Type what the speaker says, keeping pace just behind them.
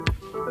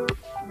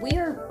We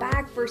are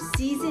back for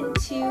season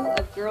 2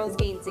 of Girls,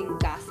 Gains, and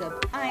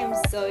Gossip. I am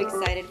so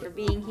excited for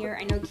being here.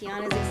 I know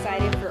Kiana's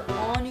excited for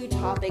all new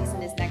topics in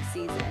this next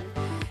season.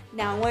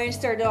 Now, I want to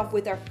start off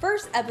with our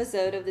first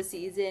episode of the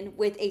season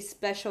with a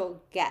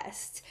special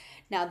guest.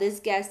 Now, this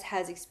guest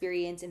has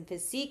experience in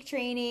physique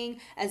training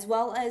as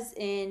well as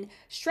in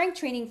strength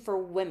training for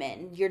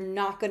women. You're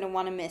not going to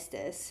want to miss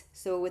this.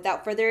 So,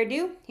 without further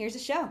ado, here's the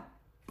show.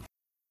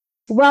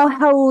 Well,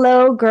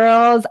 hello,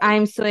 girls.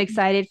 I'm so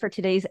excited for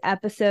today's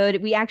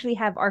episode. We actually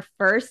have our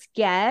first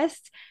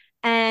guest,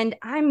 and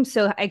I'm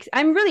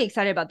really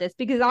excited about this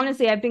because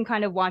honestly, I've been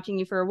kind of watching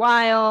you for a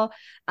while.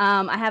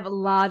 I have a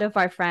lot of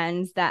our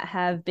friends that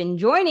have been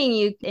joining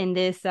you in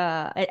this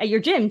at your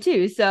gym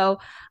too. So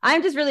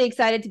I'm just really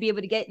excited to be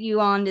able to get you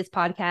on this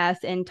podcast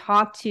and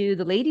talk to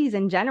the ladies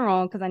in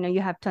general because I know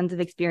you have tons of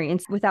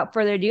experience. Without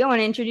further ado, I want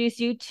to introduce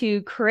you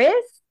to Chris.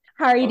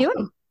 How are you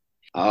doing?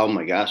 Oh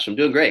my gosh, I'm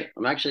doing great.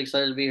 I'm actually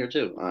excited to be here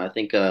too. I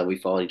think we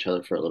followed each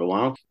other for a little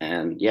while,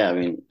 and yeah, I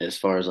mean, as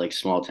far as like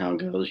small town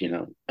goes,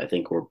 I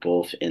think we're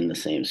both in the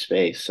same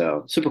space.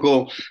 So super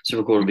cool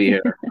to be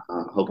here.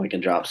 Hope I can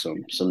drop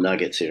some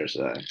nuggets here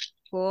today.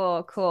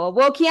 Cool, cool.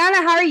 Well,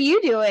 Kiana, how are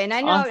you doing? I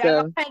know I'm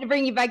Awesome. trying to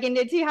bring you back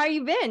into it too. How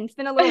you been? It's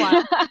been a little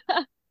while.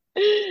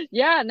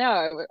 Yeah,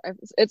 no,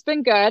 it's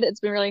been good. It's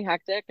been really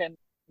hectic and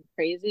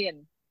crazy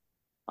and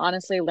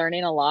honestly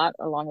learning a lot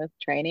along with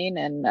training.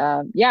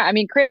 And yeah, I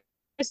mean, Chris,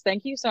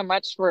 thank you so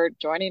much for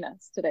joining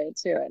us today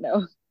too. I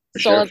know For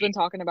Soul sure. has been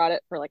talking about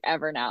it for like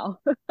ever now.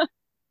 Yeah,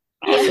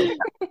 Awesome.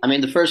 I mean,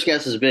 the first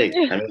guess is big. I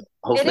mean, it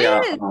hopefully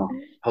is.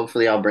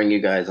 hopefully I'll bring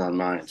you guys on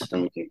mine so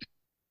then we can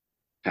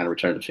kind of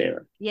return the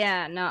favor.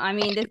 Yeah, no, I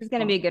mean, this is going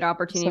to be a good So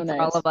opportunity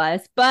for all nice. of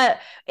us. But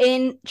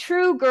in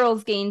true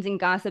girls' gains and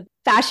gossip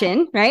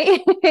fashion,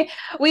 right?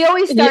 We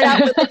always start out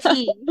Yeah. with a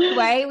tea,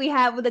 right? We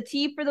have with a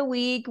tea for the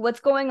week, what's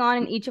going on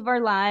in each of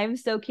our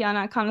lives. So, Kiana,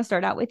 I kind of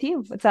start out with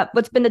you. What's up?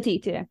 What's been the tea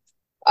today?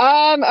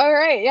 All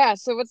right, yeah.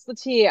 So what's the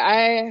tea?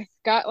 I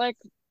got like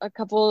a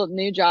couple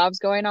new jobs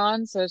going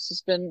on, so it's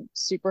just been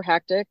super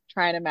hectic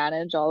trying to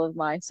manage all of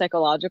my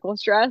psychological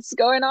stress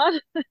going on.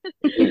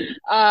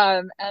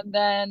 And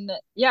then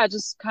yeah,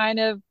 just kind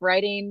of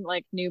writing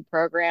like new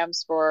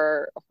programs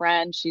for a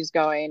friend. She's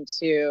gonna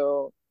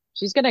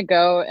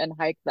go and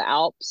hike the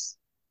Alps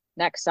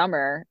next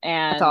summer,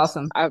 That's and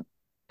awesome.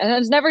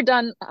 has never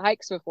done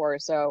hikes before,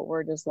 so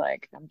we're just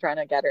like I'm trying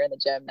to get her in the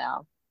gym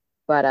now.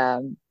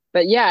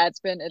 But yeah, it's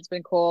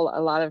been cool.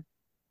 A lot of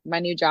my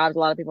new jobs, a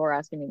lot of people are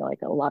asking me like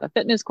a lot of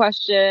fitness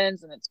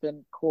questions, and it's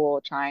been cool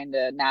trying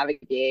to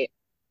navigate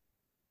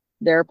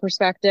their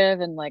perspective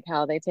and like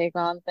how they take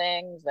on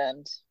things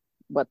and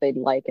what they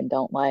like and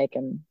don't like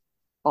and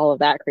all of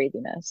that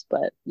craziness.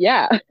 But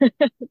yeah,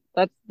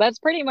 that's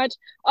pretty much.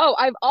 Oh,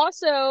 I've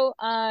also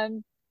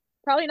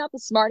probably not the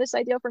smartest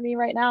idea for me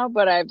right now,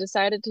 but I've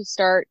decided to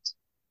start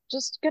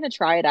just gonna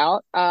try it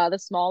out. The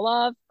Small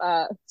Love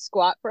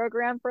squat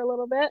program for a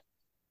little bit.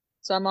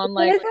 So I'm on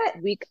What like is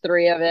it? week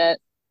 3 of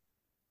it.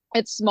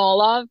 It's Small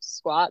Love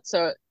squat.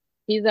 So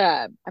he's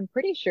a, I'm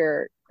pretty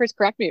sure, Chris,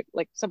 correct me,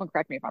 like someone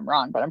correct me if I'm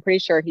wrong, but I'm pretty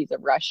sure he was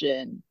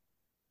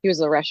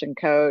a Russian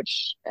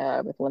coach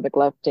with Olympic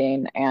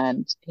lifting,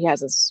 and he has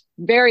this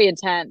very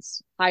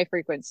intense, high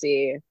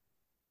frequency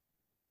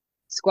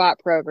squat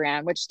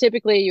program, which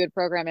typically you would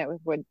program it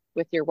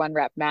with your 1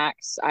 rep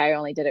max. I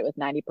only did it with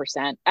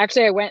 90%.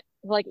 Actually, I went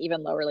like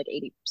even lower, like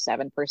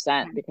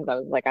 87%, because I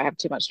was like, I have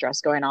too much stress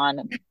going on,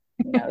 and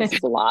this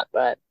is a lot.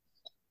 But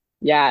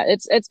yeah,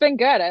 it's been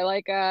good. I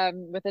like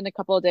within a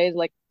couple of days,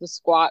 like the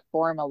squat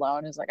form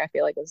alone is like I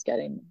feel like it's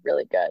getting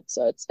really good.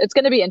 So it's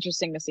going to be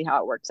interesting to see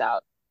how it works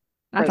out,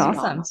 That's pros and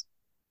awesome. cons.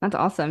 That's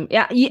awesome.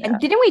 Yeah. Yeah.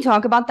 Didn't we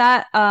talk about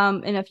that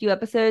in a few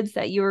episodes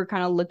that you were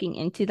kind of looking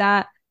into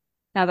that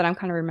now that I'm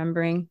kind of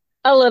remembering?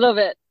 A little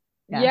bit.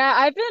 Yeah. Yeah,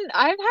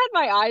 I've had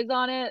my eyes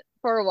on it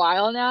for a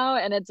while now,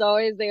 and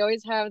they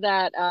always have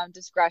that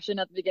discretion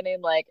at the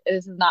beginning, like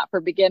this is not for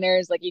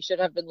beginners, like you should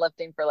have been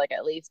lifting for like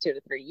at least 2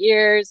 to 3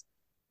 years.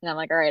 And I'm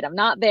like, all right, I'm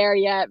not there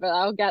yet, but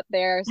I'll get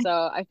there. So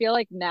I feel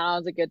like now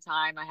is a good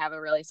time. I have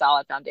a really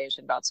solid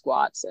foundation about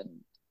squats and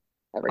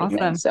everything.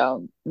 Awesome.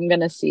 So I'm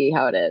gonna see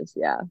how it is.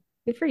 Yeah.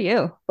 Good for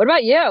you. What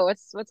about you?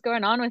 What's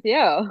going on with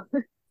you?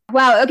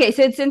 Wow. Okay.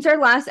 So since our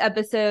last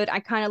episode, I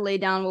kind of laid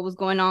down what was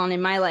going on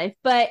in my life.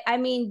 But I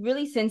mean,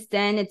 really, since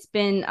then, it's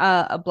been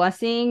a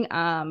blessing.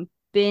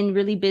 Been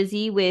really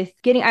busy with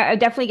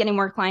definitely getting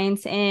more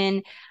clients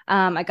in.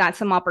 I got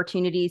some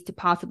opportunities to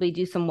possibly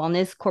do some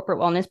corporate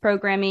wellness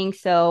programming.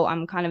 So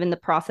I'm kind of in the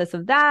process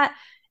of that.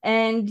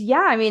 And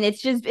yeah, I mean,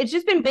 it's just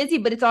been busy,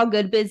 but it's all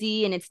good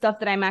busy. And it's stuff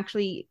that I'm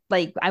actually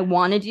like, I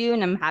want to do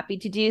and I'm happy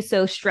to do.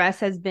 So stress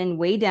has been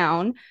way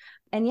down.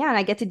 And yeah, and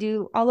I get to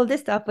do all of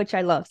this stuff, which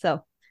I love.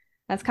 So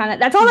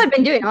that's all I've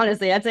been doing,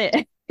 honestly. That's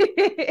it.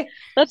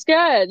 That's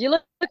good. You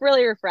look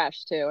really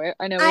refreshed too.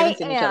 I know we I haven't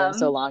seen each other in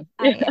so am. long.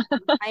 I am.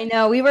 I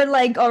know. We were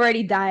like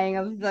already dying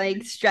of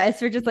like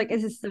stress. We're just like,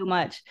 this is so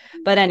much.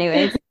 But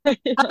anyways, how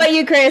about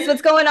you, Chris?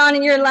 What's going on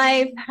in your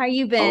life? How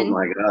you Oh been?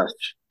 my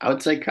gosh. I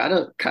would say kind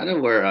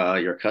of where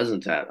your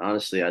cousin's at,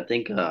 honestly. I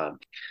think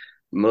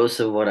most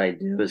of what I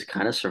do is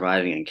kind of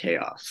surviving in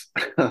chaos,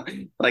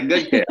 like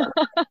good chaos.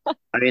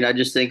 I mean, I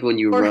just think when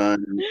you Or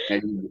run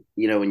and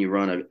when you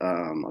run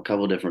a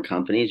couple different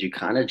companies, you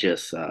kind of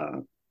just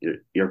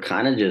you're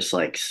kind of just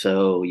like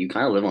so you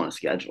kind of live on a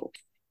schedule.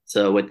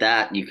 So with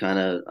that, you kind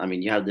of I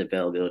mean, you have the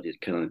availability to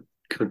kind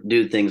of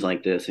do things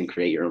like this and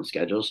create your own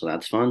schedule, so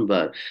that's fun.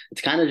 But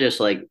it's kind of just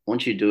like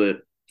once you do it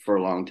for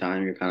a long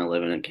time, you're kind of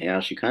living in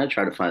chaos. You kind of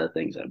try to find the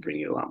things that bring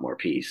you a lot more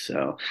peace.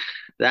 So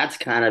that's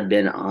kind of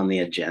been on the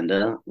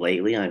agenda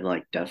lately. I've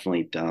like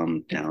definitely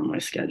dumbed down my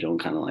schedule and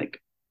kind of like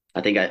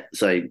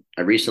I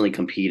recently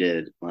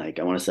competed like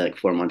I want to say like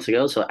 4 months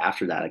ago. So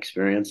after that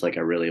experience, like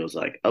I really was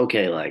like,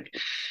 okay, like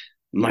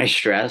my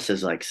stress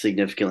is like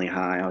significantly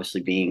high.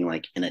 Obviously being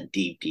like in a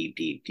deep, deep,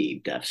 deep,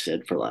 deep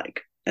deficit for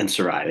like and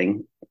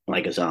surviving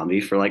like a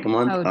zombie for like a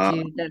month. oh,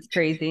 dude, that's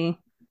crazy.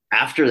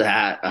 After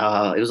that,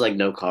 it was like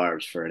no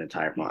carbs for an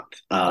entire month.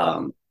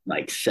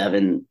 Like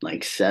seven,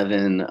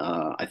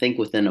 I think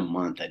within a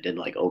month I did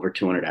like over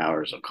 200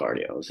 hours of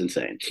cardio. It was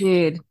insane.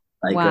 Dude,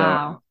 Like,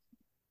 wow.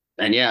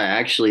 and yeah,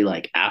 actually,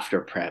 like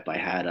after prep, I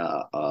had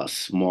a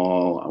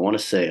small, I want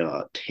to say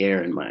a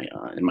tear in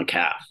my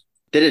calf.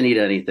 Didn't need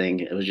anything.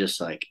 It was just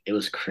like it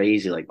was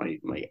crazy. Like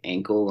my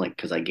ankle, like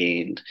because I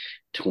gained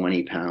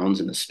 20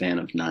 pounds in the span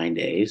of 9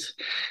 days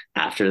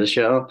after the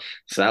show.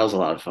 So that was a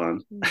lot of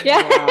fun.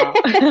 Yeah.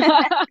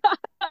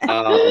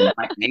 Wow.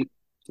 My ankle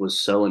was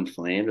so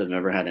inflamed. I've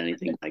never had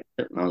anything like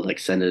it. And I was like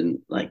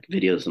sending like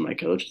videos to my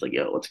coach, like,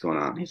 yo, what's going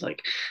on? He's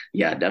like,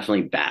 yeah,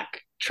 definitely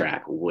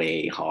backtrack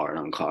way hard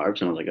on carbs.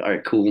 And I was like, all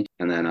right, cool.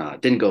 And then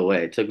it didn't go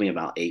away. It took me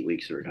about 8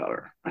 weeks to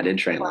recover. I didn't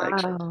train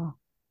legs. Wow.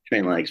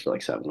 Train legs for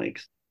like 7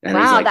 weeks. And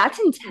he's Wow, like, that's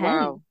intense.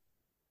 Wow.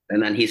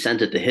 and then he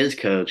sent it to his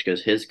coach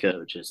because his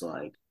coach is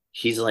like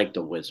he's like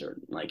the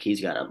wizard. Like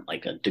he's got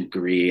a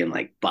degree in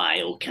like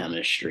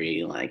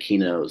biochemistry. Like he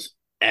knows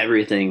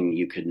everything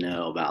you could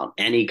know about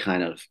any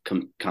kind of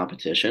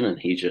competition, and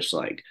he's just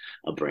like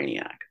a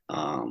brainiac.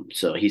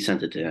 So he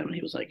sent it to him, and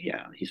he was like,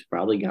 "Yeah, he's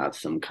probably got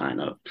some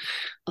kind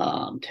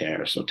of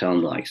tear. So tell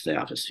him to like stay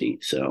off his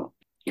feet." So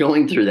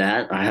going through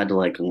that, I had to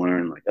like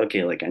learn like,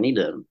 okay, like I need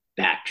to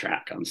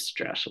backtrack on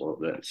stress a little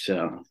bit.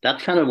 So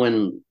that's kind of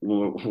where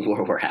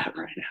we're at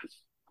right now.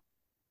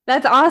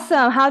 That's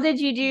awesome. How did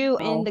you do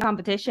in Wow. the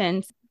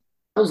competitions?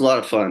 It was a lot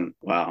of fun.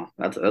 Wow,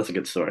 that's a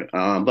good story.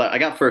 But I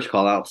got first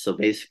call out. So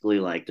basically,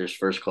 like, there's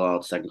first call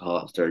out, second call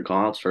out, third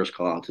call outs. First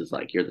call outs is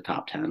like you're the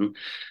top 10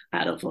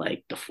 out of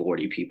like the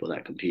 40 people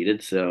that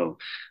competed. So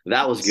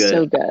that was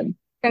So good. good.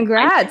 I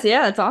Congrats.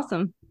 Yeah, that's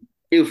awesome.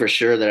 knew for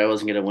sure that I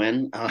wasn't gonna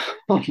win.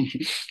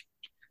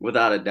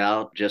 Without a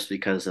doubt, just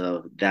because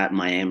of that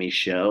Miami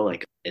show.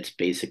 Like it's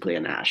basically a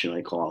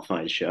nationally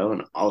qualified show,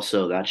 and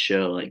also that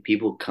show, like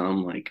people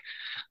come like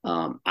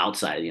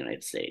outside of the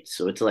United States,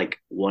 so it's like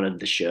one of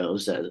the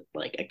shows that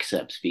like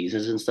accepts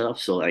visas and stuff.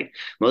 So like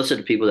most of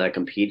the people that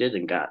competed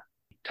and got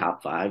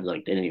top five,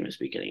 like they didn't even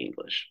speak any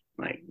English.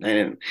 Like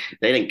they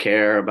didn't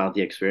care about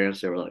the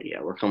experience. They were like,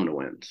 yeah, we're coming to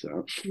win.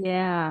 So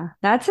Yeah,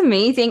 that's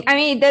amazing. I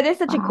mean, that is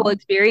such a cool Wow.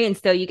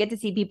 experience, though. You get to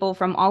see people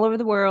from all over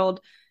the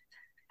world.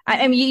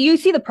 I mean, you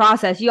see the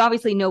process. You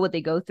obviously know what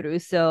they go through,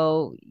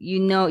 so you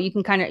know you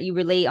can kind of you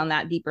relate on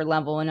that deeper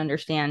level and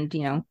understand.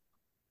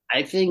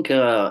 I think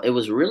it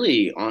was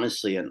really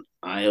honestly an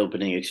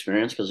eye-opening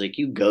experience because like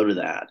you go to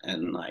that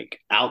and like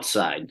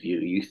outside view,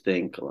 you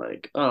think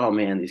like, oh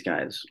man, these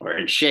guys are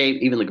in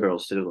shape. Even the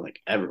girls too. Like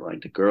ever,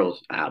 like the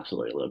girls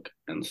absolutely look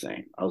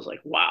insane. I was like,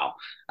 wow.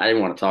 I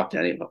didn't want to talk to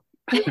any of them.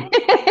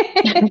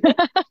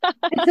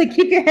 It's like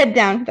keep your head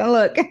down. Don't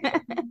look.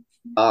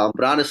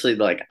 But honestly,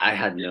 like I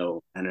had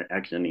no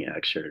any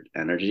extra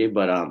energy.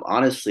 But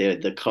honestly,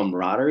 the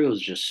camaraderie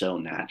was just so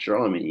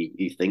natural. I mean,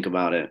 you think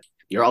about it,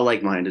 you're all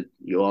like-minded.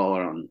 You all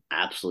are on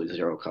absolutely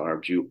zero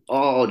carbs. You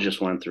all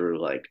just went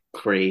through like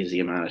crazy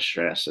amount of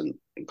stress and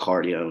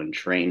cardio and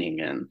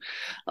training and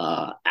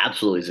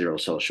absolutely zero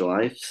social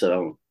life.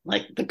 So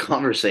like the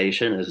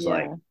conversation is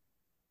like Yeah.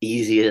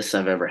 easiest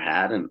I've ever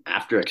had. And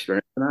after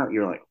experiencing that,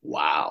 you're like,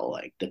 wow,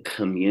 like the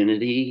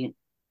community,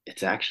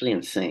 it's actually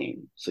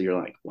insane. So you're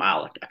like,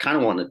 wow, like I kind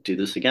of want to do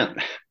this again.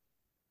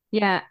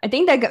 Yeah, I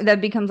think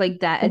that becomes like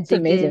that That's addictive.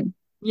 amazing.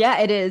 Yeah,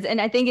 it is.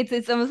 And I think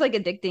it's almost like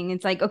addicting.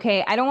 It's like,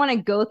 okay, I don't want to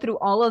go through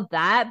all of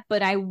that,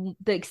 but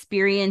the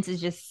experience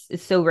is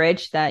so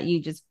rich that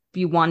you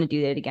want to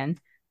do it again.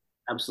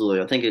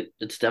 Absolutely. I think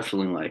it's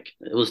definitely like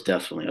it was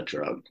definitely a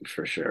drug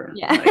for sure.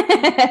 Like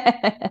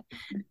Yeah.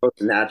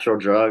 it's a natural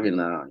drug and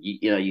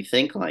you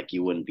think like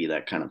you wouldn't be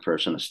that kind of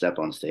person to step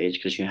on stage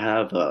because you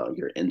have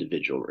your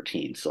individual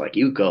routine. So like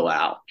you go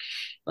out,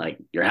 like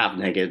you're half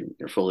naked,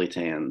 you're fully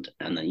tanned,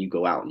 and then you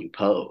go out and you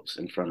pose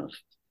in front of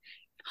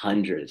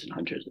hundreds and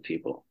hundreds of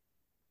people.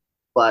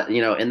 But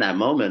in that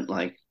moment,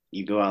 like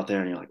you go out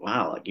there and you're like,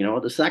 wow, like you know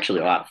what, this is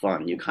actually a lot of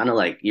fun. You kind of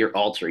like your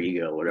alter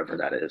ego, whatever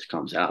that is,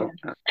 comes out.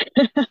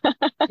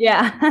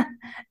 Yeah.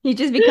 You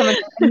just become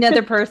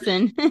another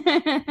person.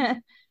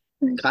 Kind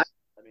of, I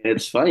mean,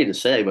 it's funny to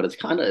say, but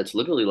it's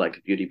literally like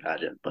a beauty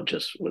pageant, but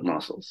just with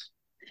muscles.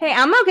 Hey,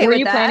 I'm okay Were with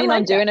you that. I planning on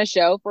like that. doing a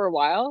show for a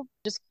while?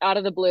 Just out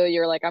of the blue,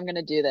 you're like, I'm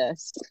gonna do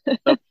this.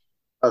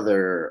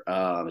 Other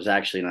is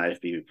actually an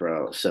IFBB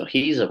pro. So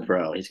he's a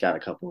pro. He's got a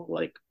couple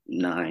like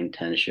 9,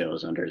 10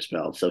 shows under his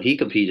belt. So he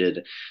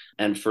competed.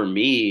 And for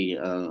me,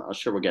 I'm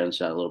sure we'll get into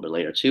that a little bit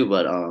later too.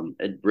 But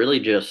it really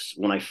just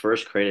when I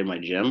first created my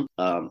gym,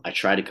 I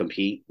tried to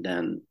compete.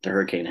 Then the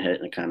hurricane hit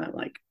and it kind of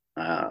like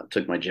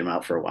took my gym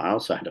out for a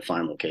while. So I had to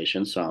find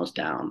locations. So I was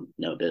down,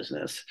 no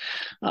business,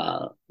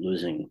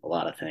 losing a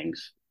lot of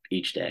things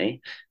each day.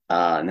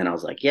 And then I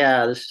was like,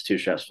 yeah, this is too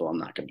stressful. I'm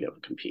not going to be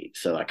able to compete.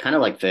 So I kind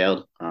of like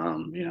failed.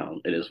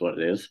 It is what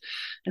it is.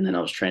 And then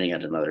I was training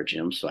at another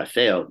gym. So I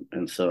failed.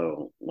 And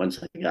so once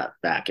I got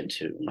back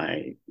into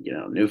my,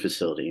 new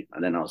facility,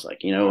 and then I was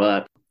like, you know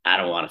what? I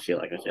don't want to feel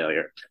like a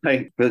failure.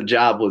 Like the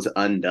job was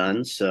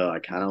undone. So I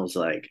kind of was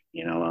like,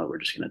 you know what? We're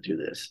just going to do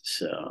this.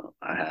 So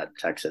I had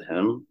texted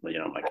him,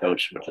 my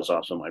coach, which is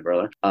also my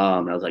brother. I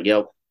was like,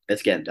 yo,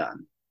 it's getting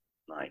done.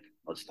 Like,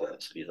 let's do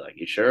this. He's like,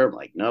 you sure? I'm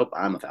like, nope,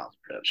 I'm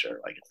 1,000% sure.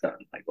 Like, it's done.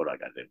 Like, what do I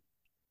got to do?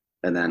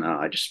 And then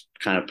I just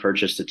kind of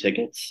purchased the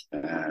tickets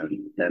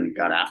and then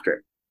got after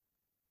it.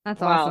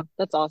 That's Wow, awesome.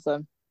 that's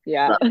awesome.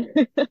 Yeah.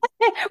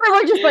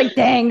 We're just like,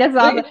 dang, that's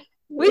awesome.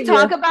 We Yeah.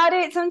 talk about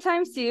it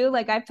sometimes too.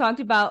 Like I've talked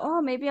about,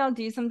 oh, maybe I'll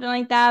do something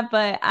like that.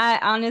 But I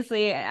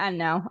honestly, I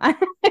know.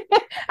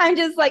 I'm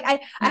just like,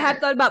 I had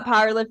thought about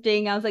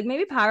powerlifting. I was like,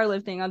 maybe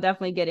powerlifting I'll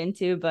definitely get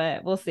into,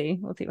 but we'll see.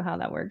 We'll see how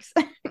that works.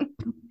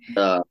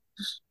 Uh,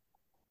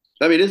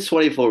 I mean, it's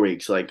 24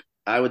 weeks. Like,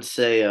 I would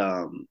say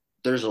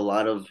there's a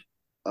lot of,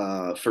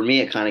 for me,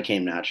 it kind of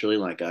came naturally.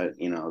 Like,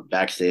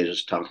 backstage, I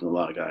was talking to a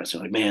lot of guys.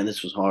 They're like, man,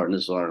 this was hard and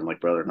this was hard. I'm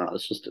like, brother, no,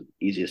 this was the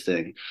easiest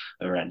thing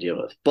I ever had to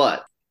deal with.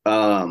 But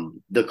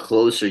the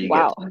closer you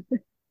get Wow.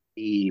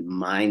 the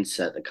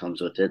mindset that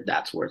comes with it,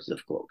 that's where it's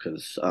difficult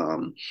because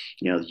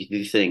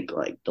you think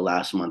like the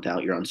last month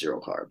out, you're on zero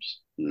carbs,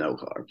 no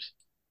carbs,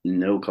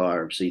 no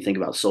carbs. So you think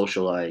about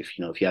social life,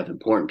 if you have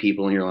important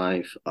people in your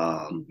life,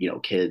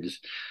 kids,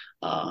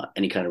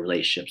 any kind of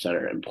relationships that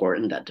are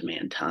important that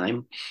demand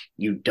time,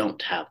 you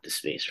don't have the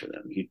space for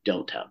them. You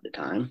don't have the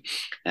time,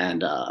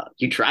 and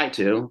you try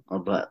to,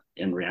 but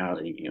in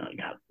reality, you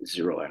have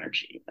zero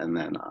energy. And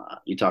then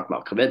you talk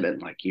about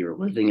commitment, like you're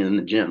living in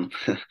the gym.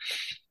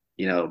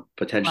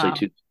 Potentially Wow.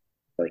 too,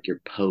 like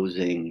you're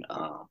posing,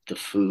 the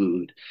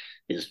food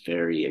is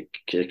very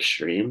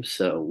extreme.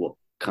 So what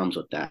comes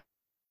with that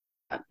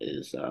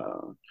is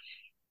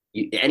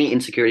any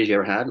insecurities you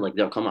ever had, like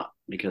they'll come up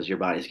because your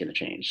body's going to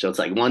change. So it's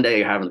like one day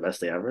you're having the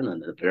best day ever, and then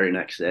the very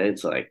next day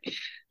it's like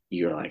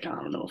you're like, I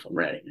don't know if I'm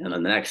ready. And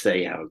then the next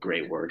day you have a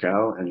great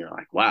workout, and you're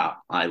like, wow,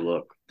 I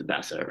look the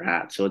best I ever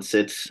had. So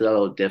it's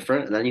so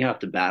different, and then you have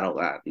to battle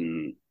that,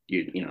 and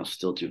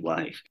still do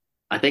life.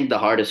 I think the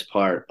hardest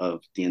part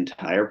of the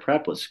entire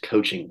prep was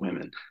coaching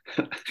women.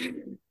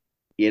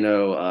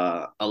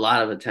 A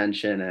lot of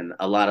attention and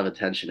a lot of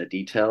attention to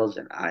details,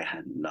 and I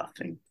had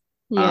nothing.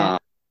 Yeah. Um,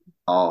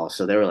 Oh,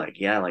 so they were like,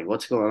 yeah, like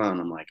what's going on?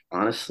 I'm like,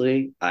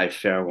 honestly, I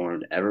fair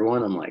warned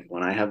everyone. I'm like,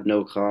 when I have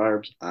no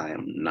carbs, I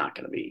am not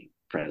going to be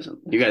present.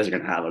 You guys are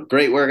going to have a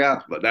great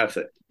workout, but that's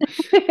it.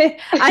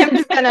 I'm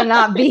just gonna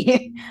not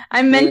be.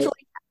 I'm The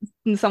mentally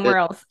somewhere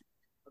else.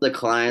 the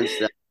clients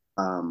that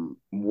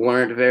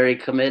weren't very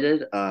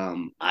committed,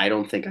 I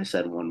don't think I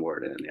said one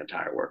word in the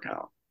entire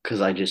workout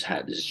because I just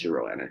had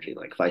zero energy.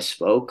 Like if I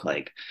spoke,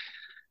 like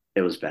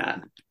it was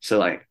bad. So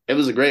like it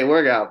was a great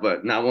workout,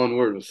 but not one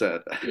word was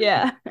said.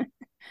 Yeah.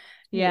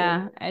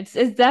 Yeah, it's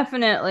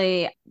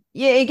definitely,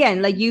 yeah,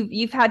 again, like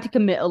you've had to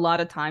commit a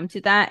lot of time to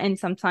that, and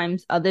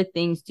sometimes other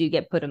things do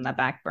get put on the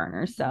back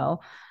burner. So,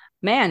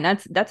 man,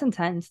 that's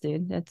intense,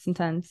 dude. That's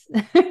intense.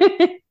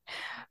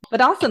 But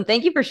awesome.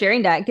 Thank you for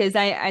sharing that because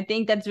I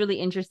think that's really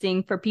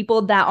interesting for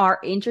people that are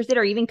interested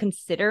or even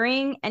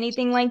considering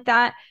anything like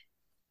that,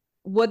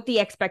 what the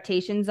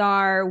expectations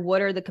are,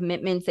 what are the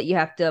commitments that you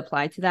have to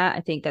apply to that. I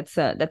think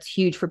that's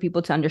huge for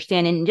people to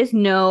understand and just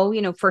know,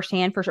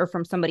 firsthand or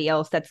from somebody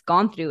else that's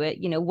gone through it,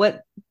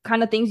 what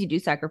kind of things you do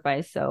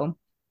sacrifice. So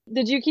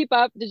Did you keep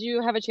up? Did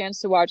you have a chance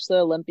to watch the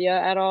Olympia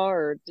at all,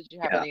 or did you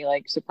have Yeah, any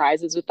like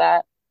surprises with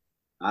that?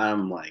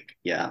 I'm like,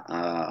 yeah,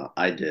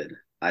 I did.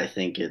 I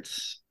think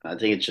it's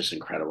just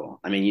incredible.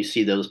 I mean, you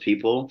see those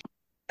people,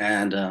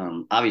 and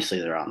obviously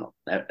they're on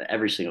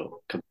every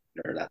single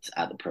competitor that's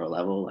at the pro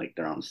level, like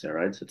they're on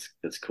steroids.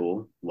 It's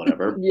cool,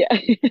 whatever. Yeah.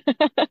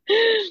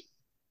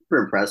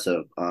 Super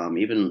impressive.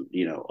 Even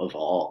of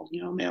all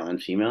male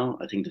and female,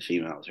 I think the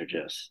females are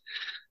just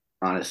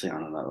honestly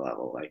on another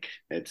level. Like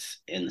it's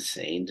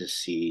insane to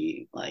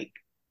see like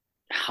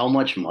how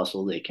much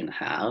muscle they can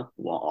have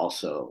while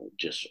also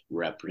just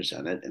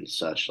represent it in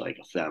such like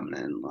a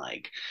feminine,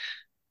 like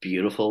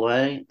beautiful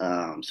way.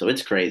 So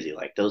it's crazy.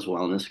 Like those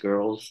wellness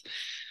girls,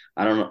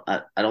 I don't know.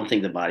 I don't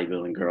think the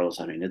bodybuilding girls,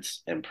 I mean,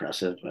 it's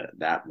impressive, but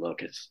that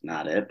look is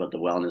not it. But the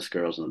wellness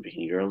girls and the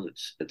bikini girls,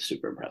 it's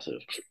super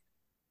impressive.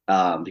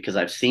 Because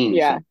I've seen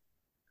Yeah. some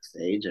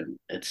stage and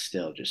it's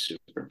still just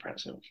super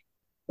impressive.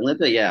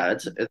 Olympia, yeah,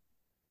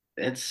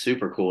 it's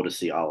super cool to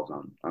see all of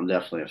them. I'm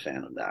definitely a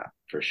fan of that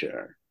for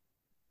sure.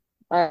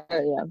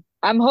 Yeah.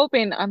 I'm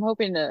hoping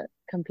to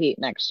compete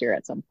next year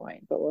at some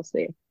point, but we'll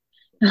see.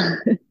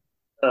 If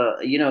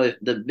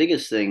the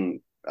biggest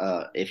thing,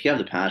 if you have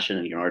the passion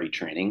and you're already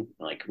training,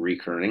 like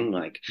recurring,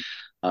 like,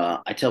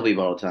 I tell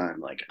people all the time,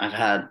 like, I've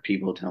had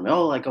people tell me,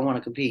 oh, like, I want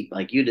to compete,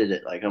 like, you did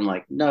it. Like, I'm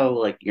like, no,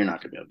 like, you're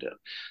not gonna be able to do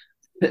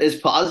it.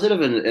 It's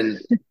positive and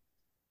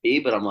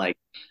but I'm like,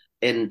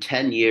 in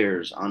 10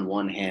 years, on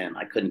one hand,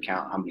 I couldn't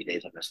count how many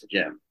days I missed the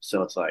gym.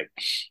 So it's like,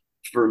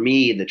 for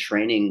me, the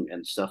training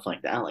and stuff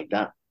like that,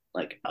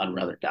 like, I'd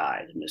rather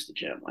die than miss the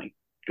gym. Like,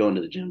 going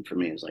to the gym for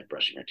me is like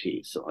brushing your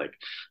teeth. So, like,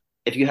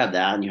 if you have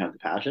that and you have the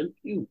passion,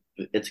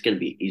 it's going to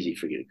be easy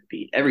for you to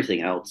compete.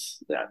 Everything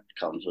else that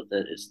comes with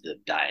it is the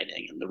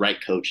dieting and the right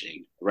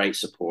coaching, the right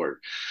support,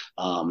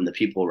 the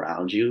people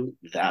around you.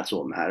 That's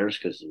what matters,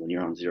 because when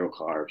you're on zero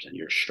carbs and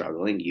you're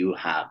struggling, you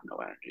have no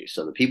energy.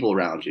 So the people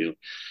around you,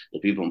 the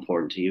people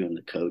important to you, and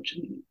the coach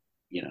and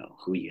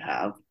who you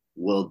have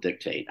will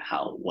dictate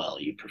how well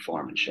you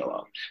perform and show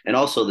up, and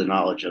also the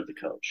knowledge of the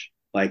coach.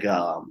 Like,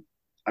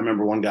 I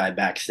remember one guy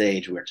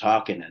backstage, we were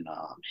talking, and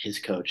his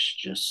coach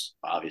just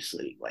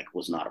obviously like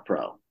was not a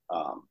pro.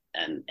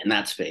 And in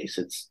that space,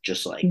 it's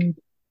just like Mm.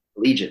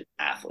 collegiate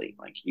athlete.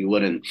 Like, you're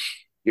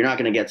not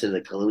going to get to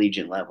the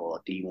collegiate level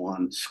at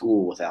D1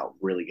 school without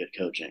really good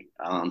coaching.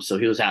 So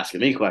he was asking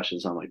me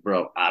questions. I'm like,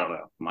 bro, I don't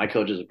know. My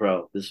coach is a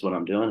pro. This is what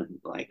I'm doing. And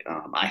like,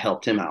 I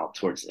helped him out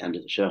towards the end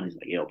of the show. He's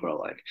like, yo, bro,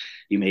 like,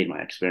 you made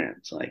my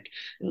experience. Like,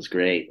 it was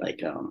great.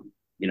 Like,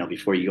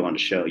 before you go on the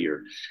show,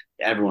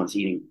 everyone's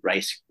eating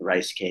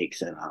rice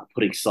cakes and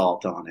putting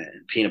salt on it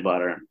and peanut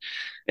butter. And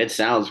it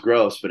sounds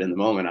gross, but in the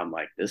moment, I'm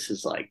like, this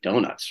is like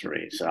donuts for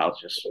me. So I was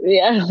just,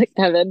 Yeah, like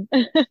heaven.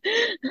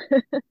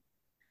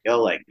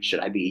 yo, like, should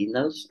I be eating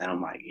those? And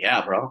I'm like,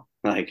 yeah, bro.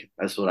 Like,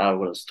 that's what I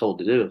was told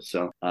to do.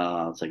 So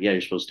it's like, yeah,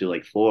 you're supposed to do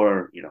like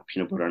four,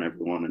 peanut butter on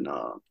everyone,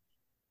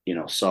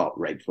 and salt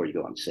right before you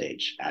go on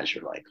stage as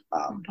you're like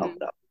Hmm.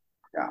 pumped up.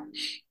 Yeah.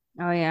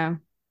 Oh yeah.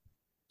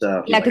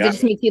 So he's Yeah, like, because it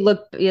just makes you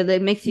look, yeah,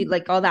 it makes you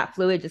like all that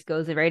fluid just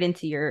goes right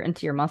into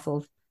your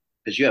muscles.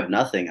 because you have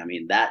nothing. I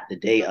mean, that the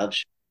day of,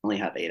 you only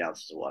have 8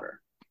 ounces of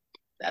water.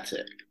 That's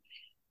it.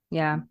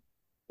 Yeah.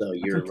 So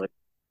That's int-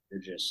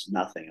 you're just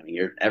nothing. I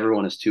mean,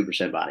 everyone is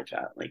 2% body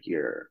fat. Like,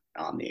 you're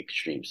on the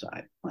extreme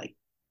side. Like,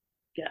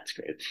 yeah, it's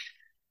crazy.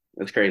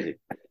 It's crazy.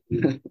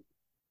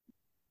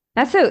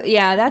 that's so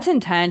yeah, that's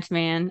intense,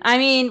 man. I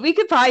mean, we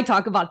could probably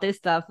talk about this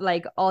stuff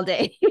like all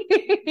day.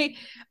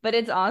 But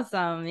it's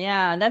awesome.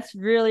 Yeah, that's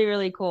really,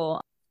 really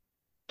cool.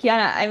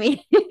 Kiana, I mean,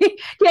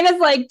 Kiana's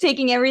like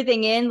taking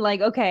everything in,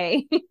 like,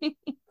 okay.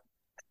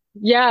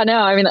 Yeah, no,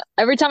 I mean,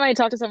 every time I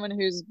talk to someone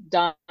who's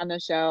done the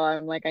show,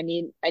 I'm like, I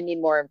need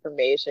more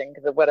information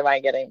because of what am I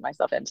getting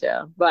myself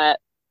into? But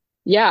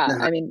yeah,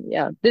 Nah, I mean,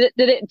 yeah. Did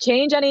it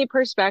change any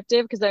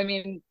perspective? Because I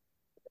mean,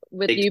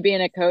 with big you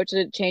being a coach,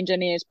 did it change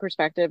any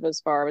perspective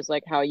as far as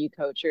like how you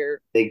coach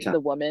big time. the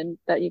woman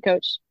that you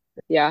coach?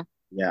 Yeah.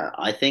 Yeah,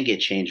 I think it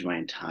changed my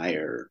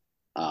entire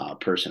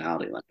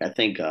personality. Like, I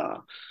think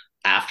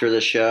after the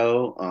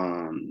show,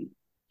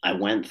 I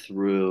went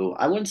through,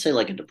 I wouldn't say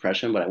like a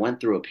depression, but I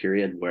went through a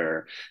period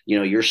where,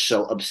 you're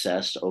so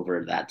obsessed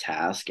over that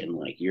task, and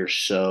like, you're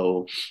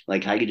so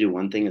like, how you do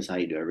one thing is how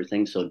you do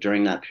everything. So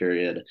during that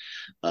period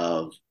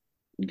of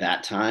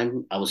that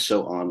time, I was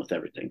so on with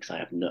everything because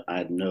I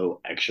had no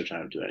extra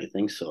time to do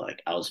anything. So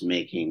like, I was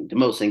making the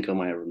most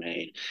income I ever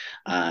made.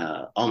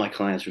 All my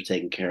clients were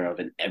taken care of,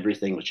 and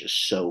everything was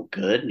just so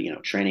good.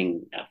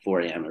 Training at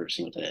 4 a.m. every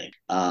single day.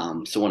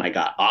 So when I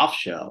got off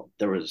show,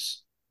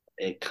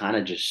 it kind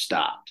of just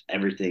stopped.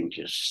 Everything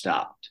just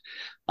stopped.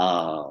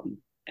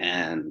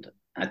 And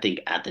I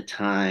think at the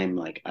time,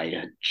 like, I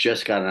had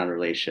just gotten out of a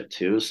relationship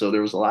too, so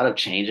there was a lot of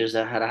changes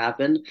that had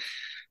happened.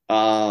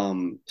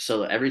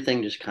 So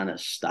everything just kind of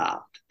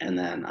stopped. And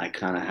then I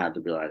kind of had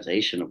the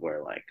realization of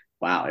where, like,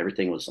 wow,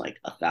 everything was like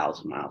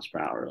 1,000 miles per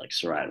hour, like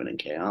surviving in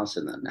chaos.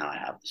 And then now I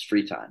have this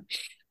free time.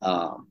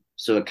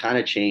 So it kind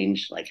of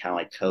changed like how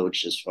I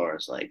coach, as far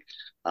as like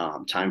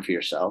time for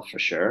yourself, for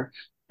sure.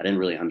 I didn't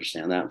really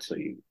understand that until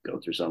you go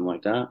through something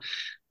like that.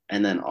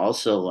 And then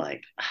also,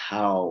 like,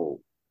 how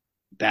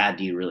bad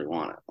do you really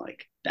want it?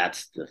 Like,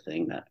 that's the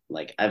thing that,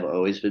 like, I've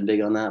always been big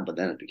on that, but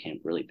then it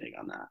became really big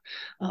on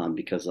that.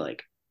 Because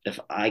like, if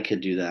I could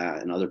do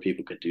that and other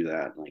people could do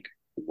that, like,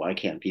 why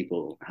can't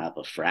people have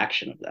a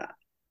fraction of that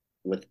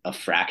with a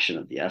fraction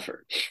of the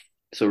effort?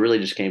 So it really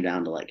just came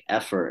down to like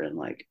effort, and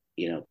like,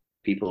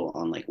 people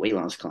on like weight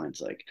loss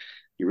clients, like,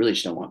 you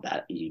just don't want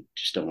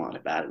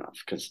it bad enough,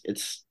 because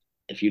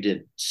if you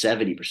did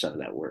 70% of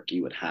that work,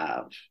 you would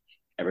have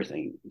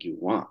everything you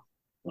want,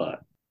 but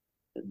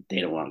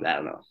they don't want that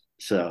enough.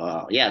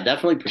 So yeah,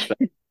 definitely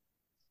perspective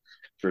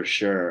for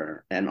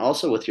sure. And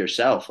also with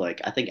yourself,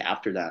 like, I think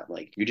after that,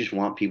 like, you just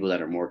want people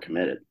that are more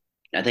committed.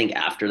 I think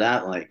after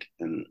that, like,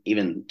 and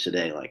even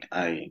today, like,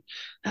 I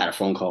had a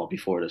phone call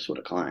before this with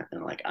a client,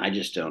 and like, I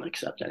just don't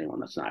accept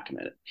anyone that's not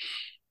committed.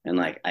 And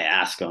like, I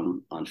ask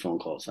them on phone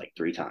calls like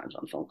 3 times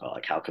on phone call,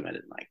 like, how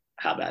committed, like,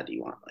 how bad do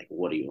you want? Like,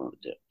 what do you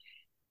want to do?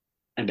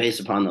 And based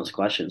upon those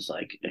questions,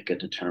 like, it could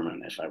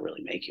determine if I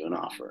really make you an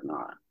offer or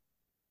not.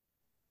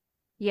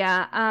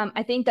 Yeah,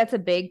 I think that's a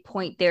big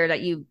point there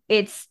that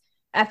it's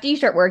after you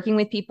start working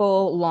with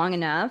people long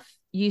enough,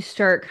 you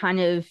start kind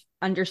of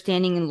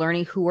understanding and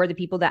learning who are the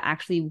people that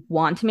actually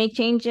want to make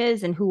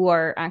changes and who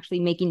are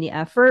actually making the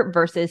effort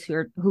versus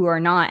who are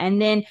not.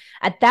 And then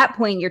at that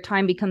point, your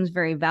time becomes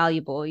very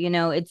valuable.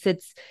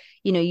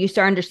 You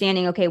start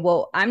understanding, okay,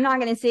 well, I'm not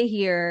going to sit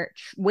here,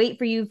 wait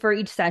for you for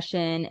each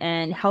session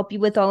and help you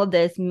with all of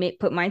this,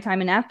 put my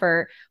time and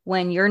effort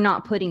when you're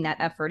not putting that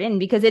effort in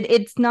because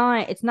it's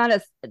not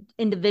a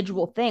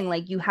individual thing.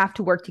 Like you have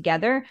to work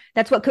together.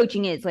 That's what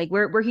coaching is. Like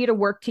we're here to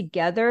work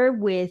together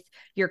with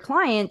your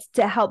clients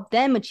to help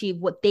them achieve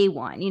what they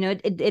want.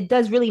 It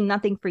does really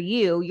nothing for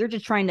you. You're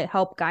just trying to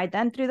help guide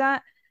them through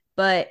that.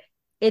 But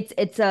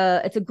it's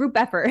a group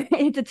effort.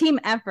 It's a team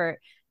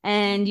effort.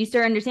 And you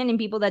start understanding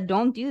people that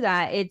don't do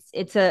that.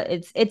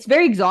 It's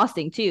very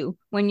exhausting too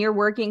when you're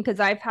working because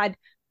I've had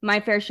my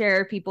fair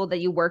share of people that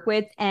you work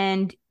with,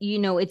 and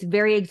it's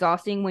very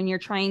exhausting when you're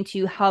trying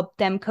to help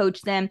them,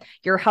 coach them.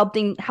 You're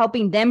helping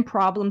them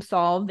problem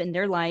solve in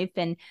their life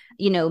and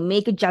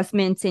make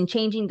adjustments and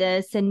changing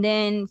this, and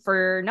then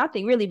for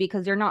nothing really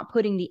because they're not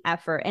putting the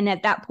effort. And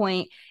at that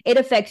point it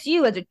affects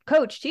you as a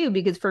coach too,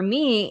 because for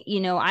me,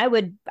 I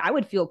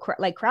would feel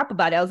like crap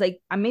about it. I was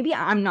like, maybe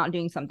I'm not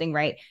doing something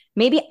right.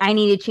 Maybe I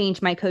need to change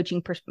my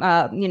coaching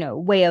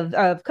way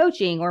of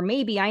coaching, or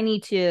maybe I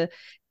need to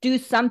do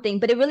something.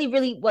 But it really,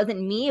 really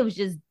wasn't me. It was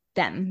just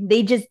them.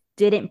 They just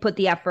didn't put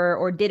the effort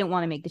or didn't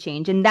want to make the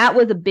change. And that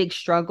was a big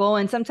struggle.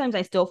 And sometimes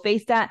I still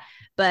face that.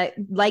 But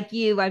like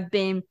you, I've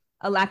been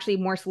actually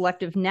more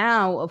selective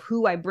now of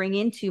who I bring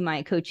into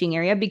my coaching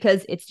area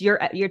because it's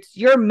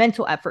your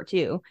mental effort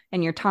too,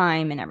 and your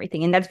time and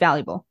everything. And that's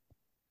valuable.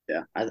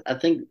 Yeah, I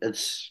think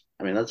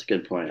I mean, that's a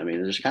good point. I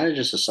mean, there's kind of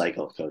just a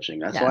cycle of coaching.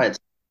 That's Yeah. why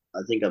I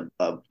think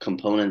a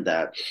component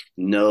that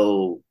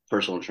no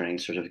personal training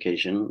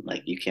certification,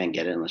 like you can't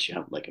get it unless you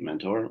have like a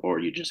mentor or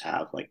you just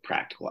have like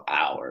practical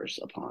hours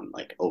upon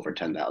like over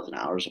 10,000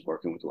 hours of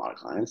working with a lot of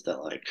clients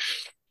that like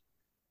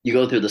you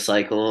go through the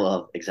cycle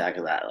of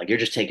exactly that. Like you're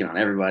just taking on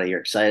everybody, you're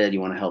excited,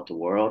 you want to help the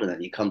world. And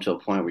then you come to a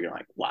point where you're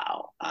like,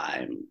 wow,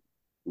 I'm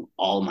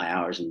all my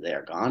hours in there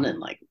are gone. And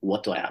like,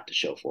 what do I have to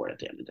show for it at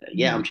the end of the day?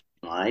 Yeah, I'm Mhm.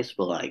 changing lives,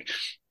 but like,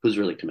 who's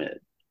really committed?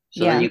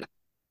 So then Yeah. you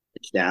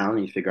pitch down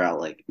and you figure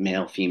out like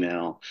male,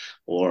 female,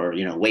 or,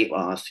 weight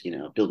loss,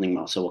 building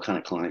muscle, what kind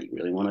of client you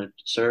really want to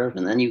serve.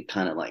 And then you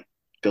kind of like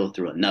go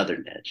through another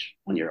niche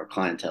when your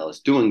clientele is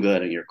doing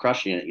good and you're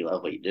crushing it, you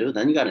love what you do,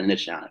 then you got to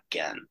niche down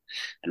again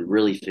and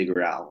really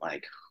figure out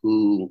like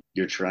who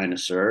you're trying to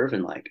serve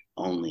and like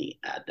only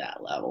at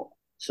that level.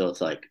 So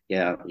it's like,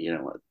 yeah,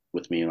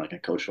 with me, like I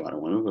coach a lot of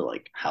women, but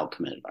like how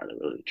committed are they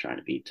really trying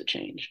to be to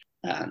change?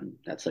 And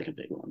that's like a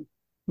big one.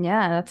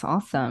 Yeah, that's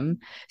awesome.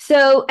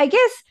 So I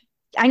guess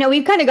I know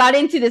we've kind of got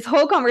into this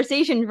whole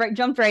conversation, right,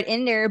 jumped right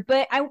in there,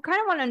 but I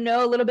kind of want to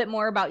know a little bit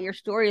more about your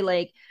story.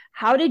 Like,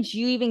 how did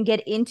you even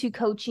get into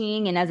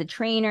coaching and as a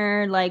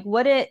trainer? Like,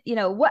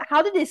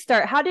 how did this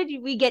start? How did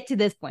we get to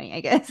this point, I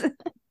guess?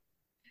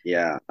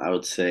 Yeah, I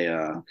would say,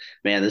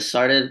 man, this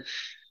started.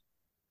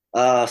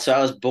 So I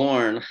was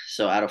born.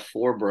 So out of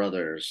four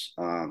brothers,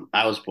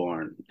 I was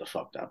born the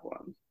fucked up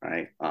one,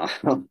 right?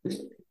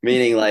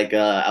 Meaning like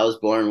I was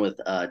born with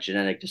a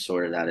genetic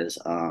disorder that is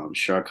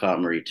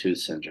Charcot-Marie-Tooth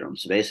syndrome.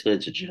 So basically,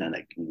 it's a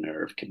genetic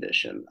nerve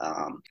condition.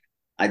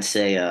 I'd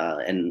say,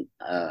 and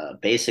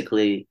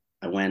basically,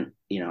 I went.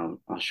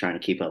 I was trying to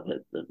keep up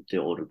with the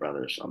older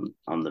brothers.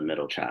 I'm the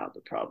middle child,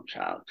 the problem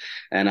child,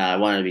 and I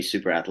wanted to be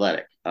super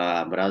athletic.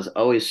 But I was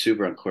always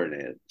super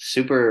uncoordinated,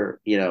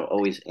 super,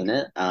 always in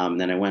it.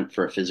 Then I went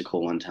for a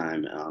physical one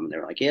time. They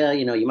were like, yeah,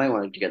 you might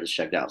want to get this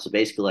checked out. So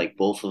basically, like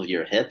both of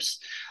your hips,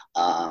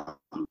 um,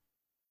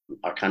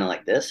 are kind of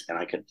like this, and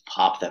I could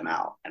pop them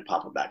out and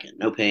pop them back in.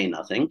 No pain,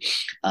 nothing.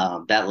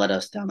 That led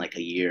us down like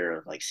a year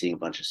of like seeing a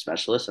bunch of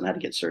specialists, and I had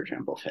to get surgery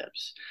on both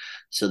hips.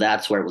 So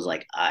that's where it was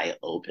like eye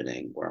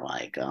opening, where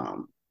like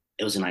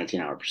it was a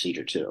 19-hour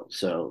procedure too.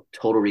 So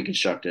total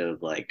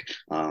reconstructive, like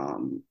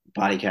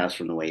body cast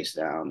from the waist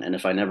down. And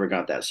if I never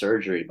got that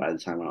surgery by the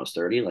time I was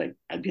 30, like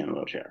I'd be on a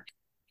wheelchair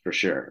for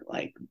sure.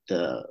 Like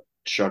the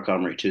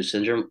Charcot-Marie-Tooth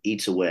syndrome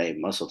eats away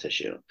muscle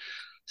tissue.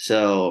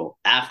 So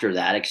after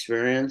that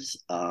experience,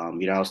 I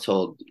was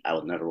told I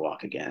would never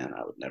walk again.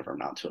 I would never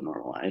amount to a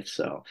normal life.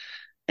 So,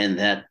 and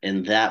that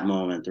in that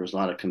moment, there was a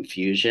lot of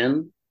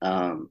confusion.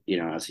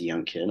 As a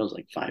young kid, I was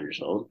like 5 years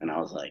old, and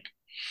I was like,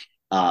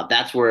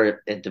 that's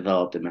where it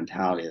developed a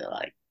mentality that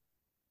like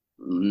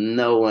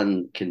no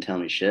one can tell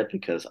me shit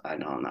because I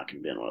know I'm not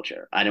going to be in a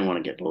wheelchair. I didn't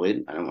want to get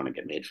bullied. I didn't want to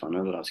get made fun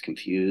of. I was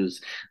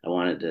confused. I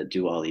wanted to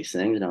do all these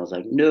things. And I was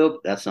like,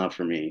 nope, that's not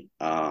for me.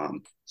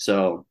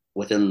 So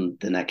within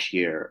the next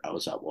year, I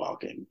was out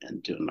walking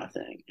and doing my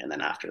thing. And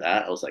then after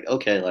that, I was like,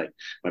 okay, like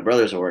my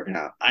brothers are working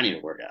out. I need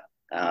to work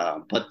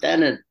out. But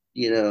then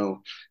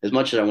as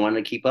much as I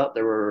wanted to keep up,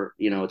 there were,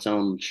 its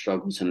own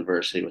struggles and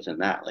adversity within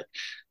that. Like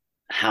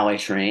how I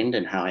trained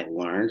and how I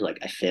learned, like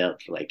I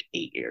failed for like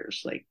 8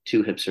 years, like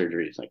two hip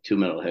surgeries, like two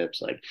middle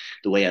hips, like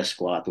the way I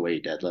squat, the way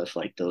you deadlift,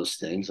 like those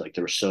things, like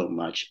there were so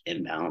much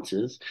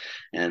imbalances.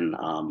 And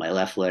my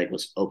left leg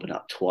was open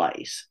up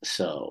twice.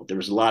 So there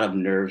was a lot of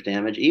nerve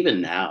damage. Even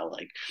now,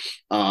 like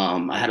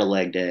I had a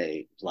leg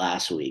day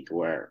last week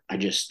where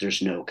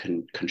there's no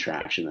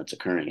contraction that's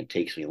occurring. It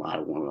takes me a lot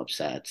of warm up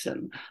sets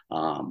and a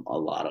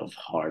lot of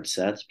hard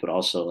sets, but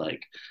also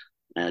like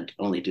and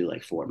only do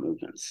like four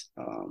movements.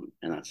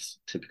 And that's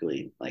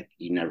typically like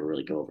you never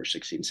really go over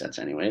 16 sets,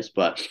 anyways.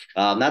 But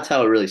that's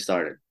how it really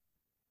started.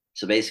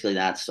 So basically,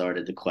 that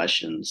started the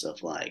questions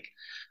of like,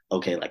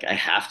 okay, like I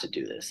have to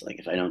do this. Like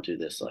if I don't do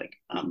this, like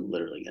I'm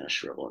literally gonna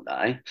shrivel and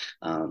die.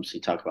 So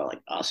you talk about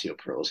like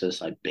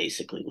osteoporosis. I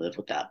basically live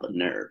with that, but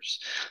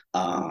nerves.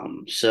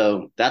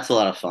 So that's a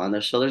lot of fun.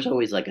 There's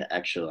always like an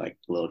extra like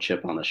little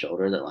chip on the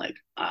shoulder that like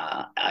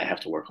I have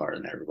to work harder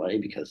than everybody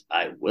because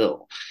I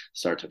will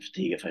start to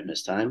fatigue if I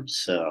miss time.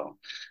 So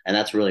and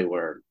that's really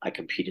where I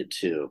competed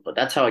too. But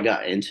that's how I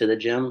got into the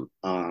gym.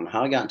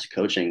 How I got into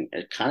coaching,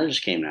 it kind of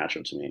just came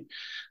natural to me.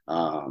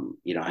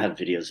 I have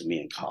videos of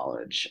me in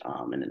college,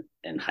 and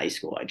in high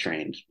school, I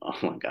trained, oh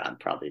my God,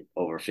 probably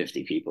over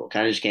 50 people.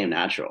 Kind of just came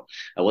natural.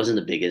 I wasn't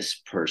the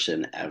biggest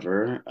person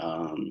ever.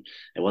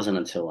 It wasn't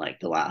until like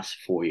the last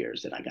 4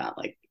 years that I got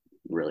like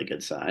really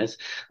good size.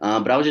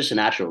 But I was just a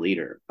natural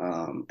leader.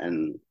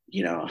 And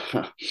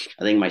I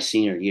think my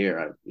senior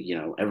year,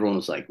 everyone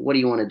was like, "What do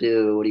you want to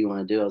do? What do you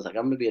want to do?" I was like,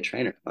 "I'm going to be a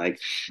trainer." Like,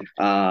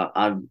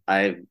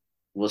 I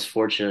was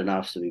fortunate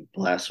enough to be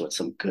blessed with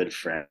some good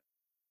friends.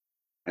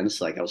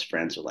 Like I was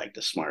friends with like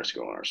the smartest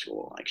girl in our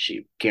school. Like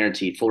she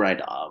guaranteed full ride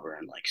to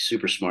Auburn, like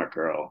super smart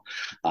girl.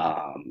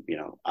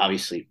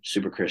 Obviously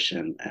super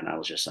Christian. And I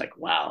was just like,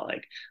 wow,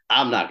 like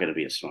I'm not gonna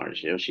be as smart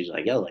as you. She's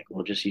like, yo, like,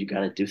 well, just you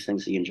gotta do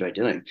things that you enjoy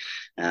doing.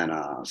 And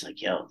I was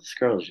like, yo, this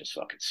girl is just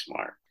fucking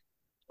smart.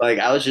 Like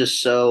I was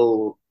just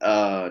so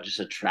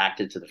just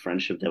attracted to the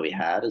friendship that we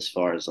had as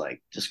far as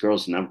like this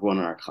girl's number one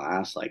in our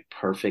class, like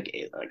perfect,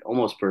 like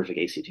almost perfect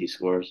ACT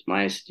scores.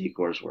 My ACT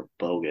scores were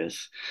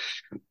bogus.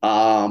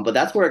 But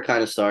that's where it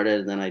kind of started.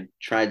 And then I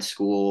tried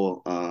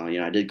school,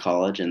 I did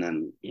college and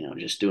then,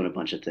 just doing a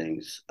bunch of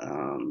things.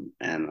 And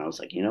I was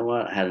like, you know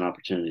what? I had an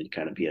opportunity to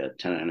kind of be a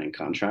 1099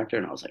 contractor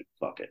and I was like,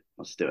 fuck it,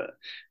 let's do it.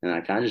 And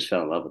I kind of just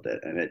fell in love with it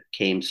and it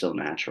came so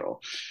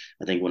natural.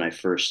 I think when I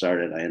first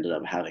started, I ended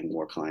up having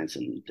more clients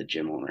than the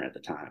gym owner at the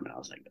time. And I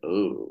was like,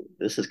 oh,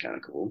 this is kind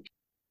of cool.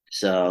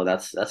 So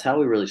that's how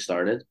we really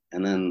started.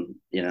 And then,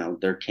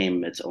 there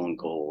came its own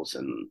goals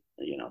and,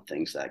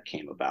 things that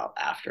came about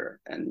after.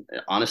 And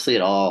honestly,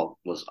 it all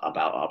was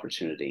about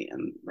opportunity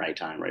and right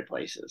time, right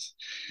places.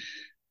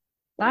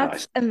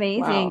 That's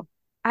amazing. Wow.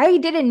 I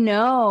didn't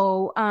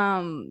know.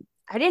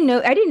 I didn't know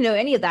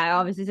any of that.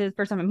 Obviously, this is the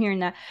first time I'm hearing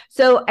that.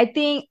 So I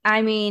think,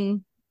 I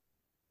mean,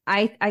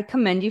 I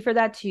commend you for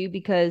that too,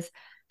 because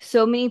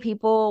so many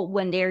people,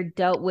 when they're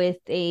dealt with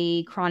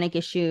a chronic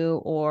issue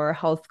or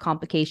health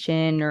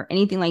complication or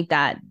anything like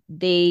that,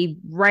 they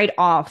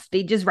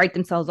just write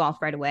themselves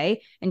off right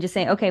away and just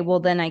say, okay,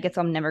 well, then I guess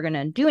I'm never going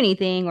to do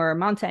anything or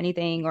amount to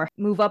anything or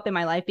move up in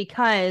my life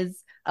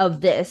because of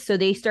this. So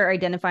they start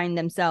identifying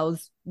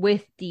themselves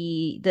with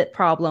the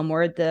problem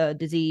or the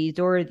disease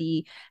or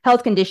the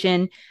health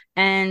condition.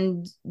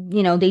 And,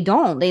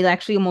 they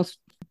actually almost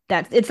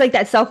that's it's like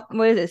that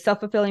what is it,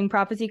 self-fulfilling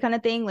prophecy kind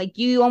of thing. Like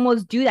you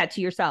almost do that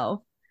to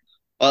yourself.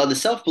 The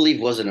self belief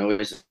wasn't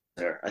always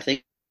there. I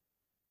think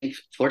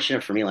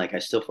fortunate for me, like I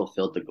still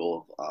fulfilled the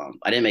goal of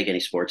I didn't make any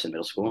sports in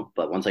middle school,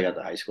 but once I got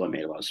to high school, I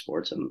made a lot of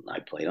sports and I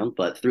played them.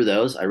 But through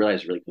those, I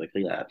realized really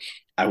quickly that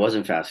I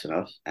wasn't fast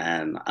enough.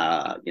 And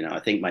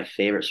I think my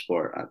favorite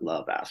sport, I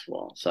love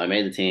basketball. So I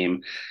made the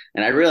team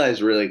and I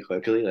realized really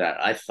quickly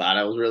that I thought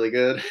I was really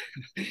good.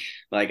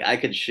 Like I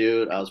could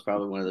shoot. I was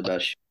probably one of the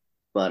best.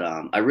 But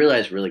I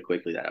realized really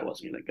quickly that I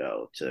wasn't going to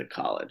go to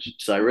college.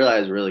 So I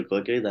realized really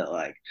quickly that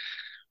like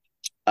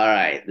all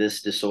right,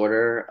 this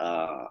disorder,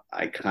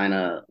 I kind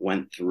of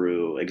went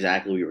through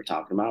exactly what we were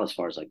talking about as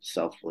far as like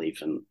self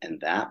belief and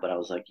that. But I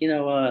was like, you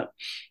know what?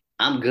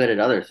 I'm good at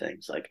other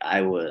things. Like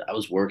I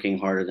was working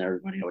harder than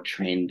everybody. I would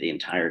train the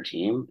entire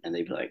team, and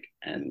they'd be like,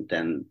 and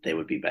then they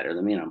would be better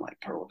than me. And I'm like,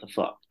 bro, what the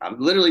fuck? I'm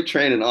literally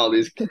training all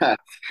these guys,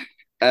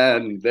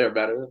 and they're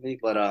better than me.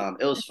 But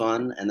it was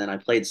fun. And then I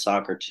played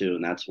soccer too,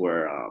 and that's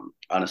where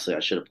honestly I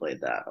should have played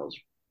that. I was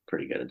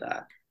pretty good at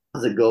that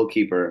as a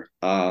goalkeeper,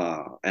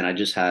 and I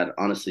just had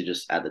honestly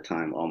just at the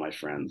time all my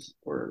friends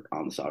were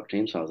on the soccer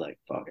team, so I was like,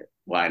 "Fuck it,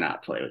 why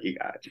not play with you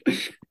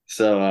guys?"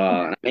 So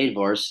I made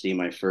varsity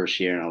my first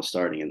year, and I was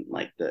starting in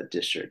like the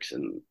districts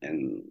and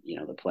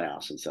the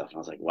playoffs and stuff. And I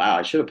was like, "Wow,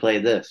 I should have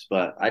played this,"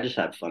 but I just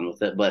had fun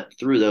with it. But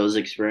through those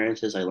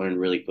experiences, I learned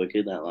really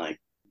quickly that like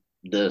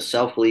the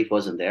self belief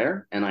wasn't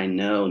there, and I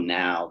know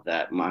now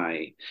that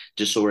my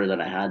disorder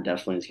that I had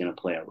definitely is going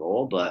to play a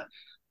role, but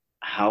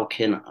how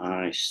can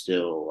I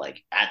still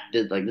like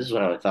this is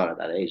what I thought at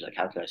that age. Like,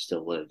 how can I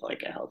still live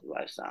like a healthy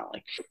lifestyle?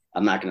 Like,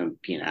 I'm not gonna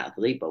be an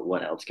athlete, but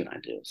what else can I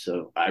do?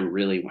 So I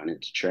really went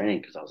into training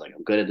because I was like,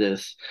 I'm good at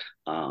this.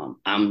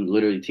 I'm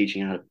literally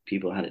teaching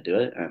people how to do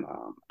it, and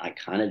I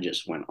kind of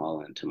just went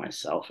all into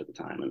myself at the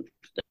time,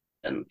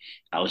 and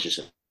I was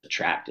just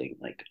attracting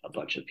like a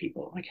bunch of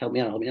people like help me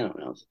out.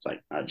 And I was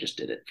like, I just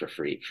did it for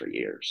free for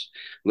years,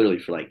 literally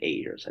for like 8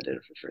 years. I did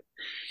it for free.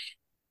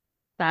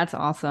 That's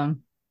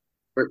awesome.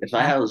 If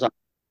I was on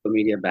social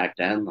media back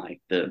then,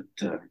 like the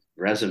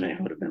resume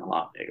would have been a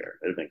lot bigger.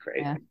 It would have been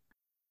crazy. Yeah.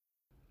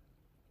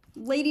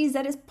 Ladies,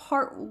 that is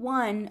part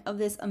one of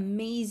this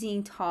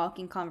amazing talk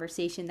and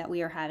conversation that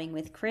we are having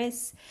with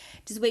Chris.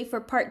 Just wait for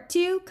part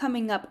two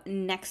coming up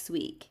next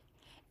week.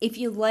 If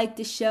you like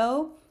the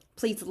show,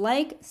 please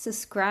like,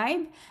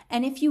 subscribe,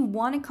 and if you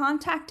want to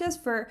contact us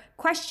for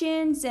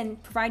questions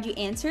and provide you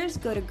answers,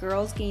 go to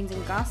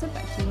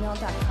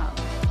girlsgainsandgossip@gmail.com.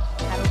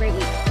 Have a great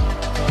week.